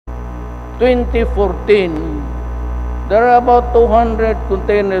2014, there are about 200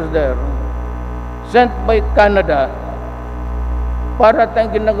 containers there sent by Canada para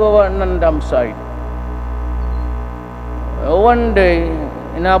tayong ginagawa ng dam site. One day,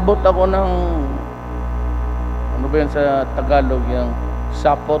 inabot ako ng, ano ba yan sa Tagalog, yung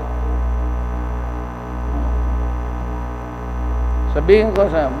sapot.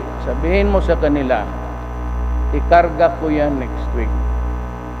 Sabihin mo sa kanila, ikarga ko yan next week.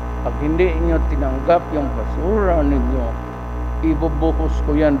 Pag hindi nyo tinanggap yung basura ninyo, ibubuhos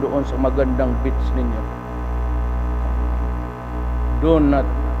ko yan doon sa magandang beach ninyo.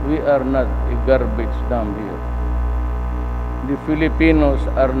 We are not a garbage dump here. The Filipinos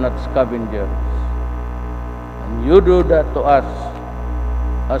are not scavengers. And you do that to us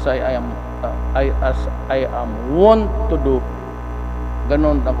as I am wont to do.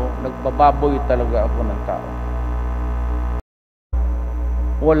 Ganon ako, nagbababoy talaga ako ng tao.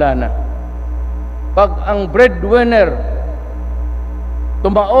 Wala na. Pag ang breadwinner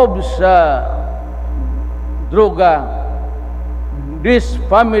tumaob sa droga, this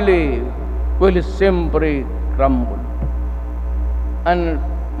family will simply crumble. And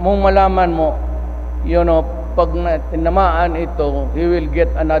mong malaman mo, pag tinamaan ito, he will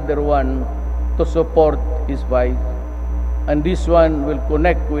get another one to support his wife. And this one will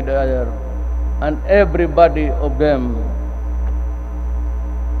connect with the other. And everybody of them,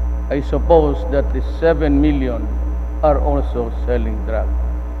 I suppose that the 7 million are also selling drugs.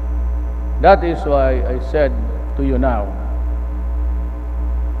 That is why I said to you now,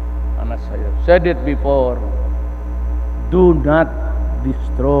 and as I have said it before, do not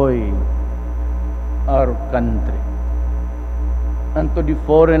destroy our country. And to the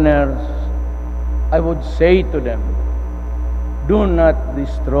foreigners, I would say to them, do not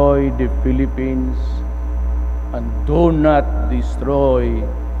destroy the Philippines and do not destroy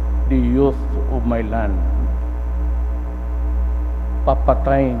the youth of my land.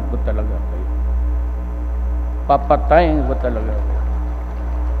 Papatayin ko talaga kayo. Papatayin ko talaga kayo.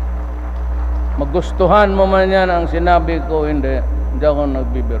 Magustuhan mo man yan ang sinabi ko, hindi ako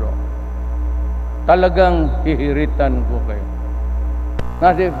nagbibiro. Talagang hihiritan ko kayo.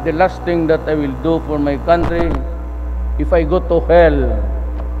 Not if the last thing that I will do for my country, if I go to hell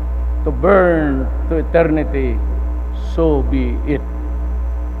to burn to eternity, so be it.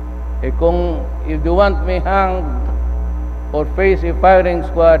 If you want me hanged or face a firing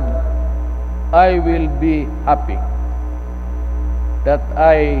squad, I will be happy that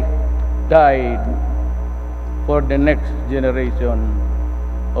I died for the next generation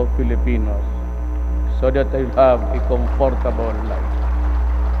of Filipinos so that I have a comfortable life.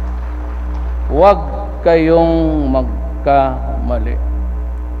 Huwag kayong magkamali.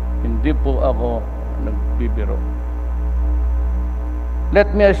 Hindi po ako nagbibiro.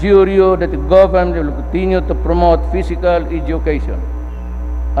 Let me assure you that the government will continue to promote physical education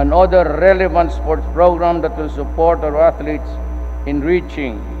and other relevant sports programs that will support our athletes in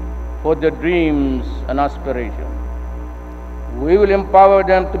reaching for their dreams and aspirations. We will empower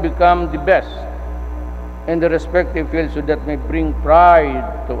them to become the best in their respective fields so that may bring pride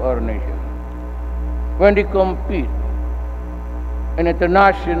to our nation. When they compete in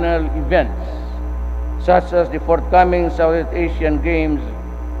international events, such as the forthcoming Southeast Asian Games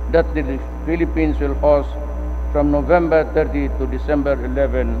that the Philippines will host from November 30 to December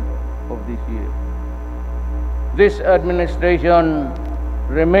 11 of this year. This administration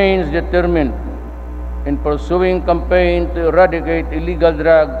remains determined in pursuing campaign to eradicate illegal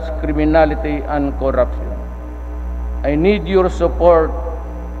drugs, criminality, and corruption. I need your support,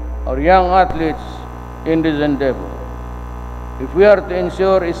 our young athletes, in this endeavor, if we are to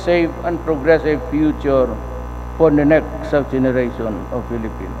ensure a safe and progressive future for the next generation of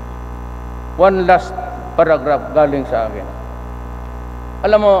Filipinos. One last paragraph galing sa akin.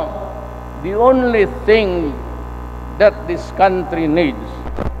 Alam mo, the only thing that this country needs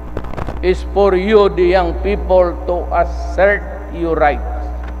is for you, the young people, to assert your rights.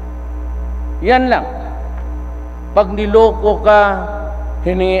 Yan lang. Pag niloko ka,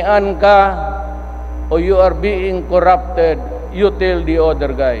 hiningian ka, o you are being corrupted, you tell the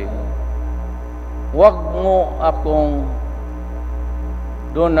other guy, wag mo akong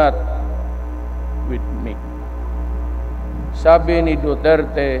donut with me. Sabi ni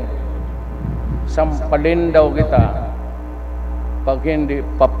Duterte, sampalin daw kita, pag hindi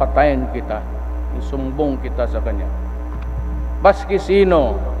papatayin kita, isumbong kita sa kanya. Baski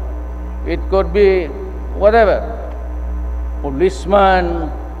sino, it could be whatever,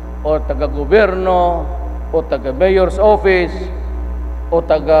 policeman, o taga-gobyerno, o taga-mayor's office, o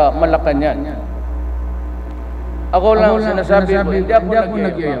taga-Malacanang. Ako lang sinasabi ko, hindi ako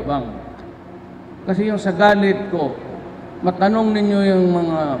nagyayabang. Kasi yung sa galit ko, matanong ninyo yung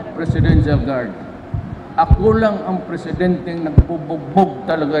mga presidential guard. Ako lang ang presidenteng nagbubugbog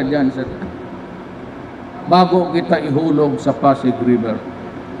talaga dyan sa bago kita ihulog sa Pasig River.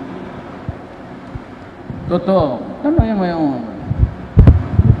 Totoo. Tanongin mo yung...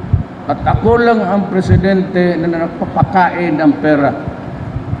 At ako lang ang presidente na nagpapakain ng pera.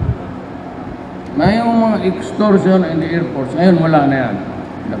 Ngayong mga extortion in the airports, ngayon wala na yan.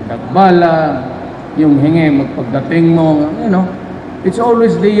 Nagdagbala, yung hingi magpagdating mo, you know, it's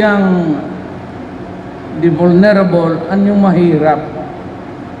always the young, the vulnerable, and yung mahirap.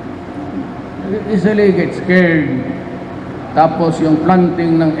 Easily get scared. Tapos yung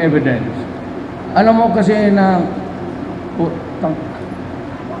planting ng evidence. Alam mo kasi na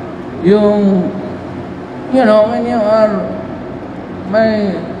yung, you know, when you are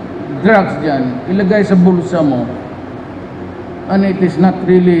may drugs dyan, ilagay sa bulsa mo, and it is not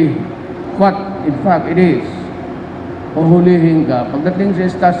really what in fact it is. Uhulihin ka. Pagdating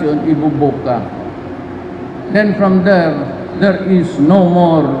sa estasyon, ibubok ka. Then from there is no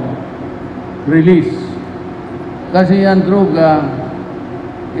more release. Kasi yan droga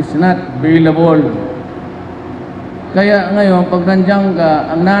is not bailable. Kaya ngayon, pag nandiyan ka,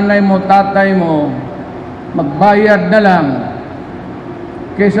 ang nanay mo, tatay mo, magbayad na lang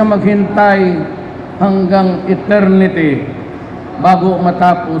kaysa maghintay hanggang eternity bago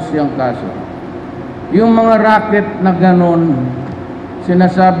matapos yung kaso. Yung mga racket na ganon,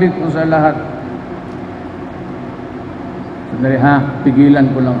 sinasabi ko sa lahat. Sandali ha, pigilan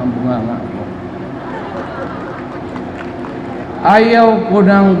ko lang ang bunganga ko. Ayaw ko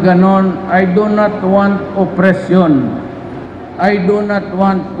ng ganon. I do not want oppression. I do not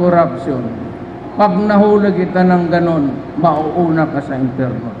want corruption. Pag nahuli kita ng ganon, mauuna ka sa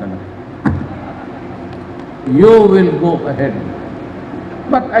impyerno talaga. You will go ahead.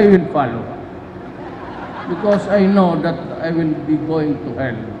 But I will follow. Because I know that I will be going to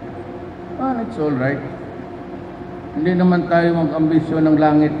hell. And it's all right. Hindi naman tayo mag-ambisyon ng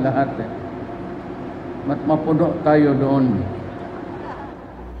langit lahat eh. Mapuno tayo doon.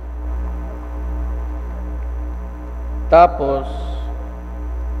 Tapos,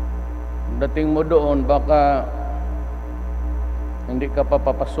 dating mo doon, baka hindi ka pa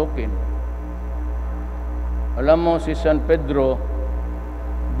papasukin. Alam mo, si San Pedro,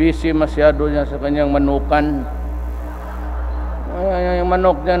 busy masyado niya sa kanyang manukan. Yung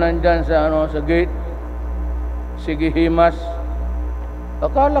manok niya nandyan sa, sa gate. Sige, himas.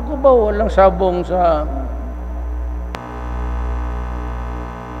 Akala ko ba walang sabong sa...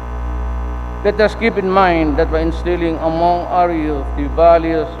 Let us keep in mind that by instilling among our youth the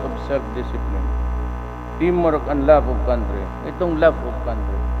values of self-discipline, teamwork, and love of country. Itong love of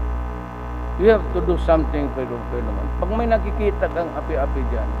country. You have to do something, pero naman. Pag may nakikita kang api-api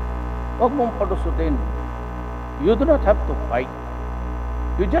dyan, huwag mong palusutin. You do not have to fight.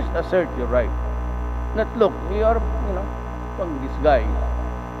 You just assert your right. Not look, you are, pang this guy.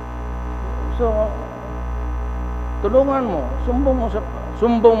 So, tulungan mo,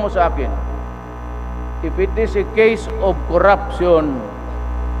 sumbong mo sa akin. If it is a case of corruption,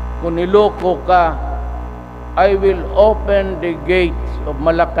 kung niloko ka, I will open the gates of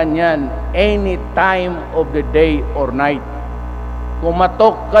Malacanang any time of the day or night. Kung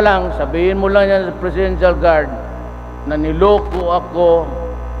matok ka lang, sabihin mo lang yan sa Presidential Guard na niloko ako,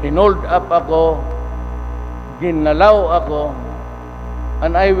 hinold up ako, ginalaw ako,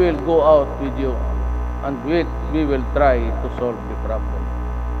 and I will go out with you and we will try to solve the problem.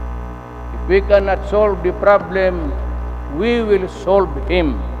 If we cannot solve the problem, we will solve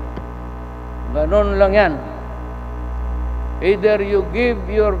him. Ganon lang yan. Either you give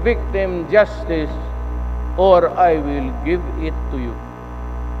your victim justice or I will give it to you.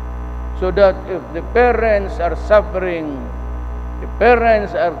 So that if the parents are suffering, the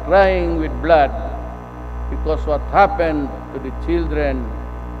parents are crying with blood because what happened to the children,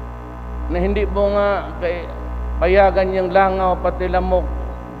 na hindi mo nga payagan yung langaw pati lamok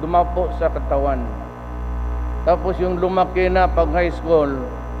dumapo sa katawan. Tapos yung lumaki na pag high school,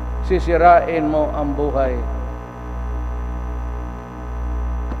 sisirain mo ang buhay.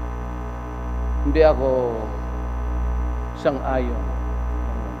 Hindi ako sang-ayon.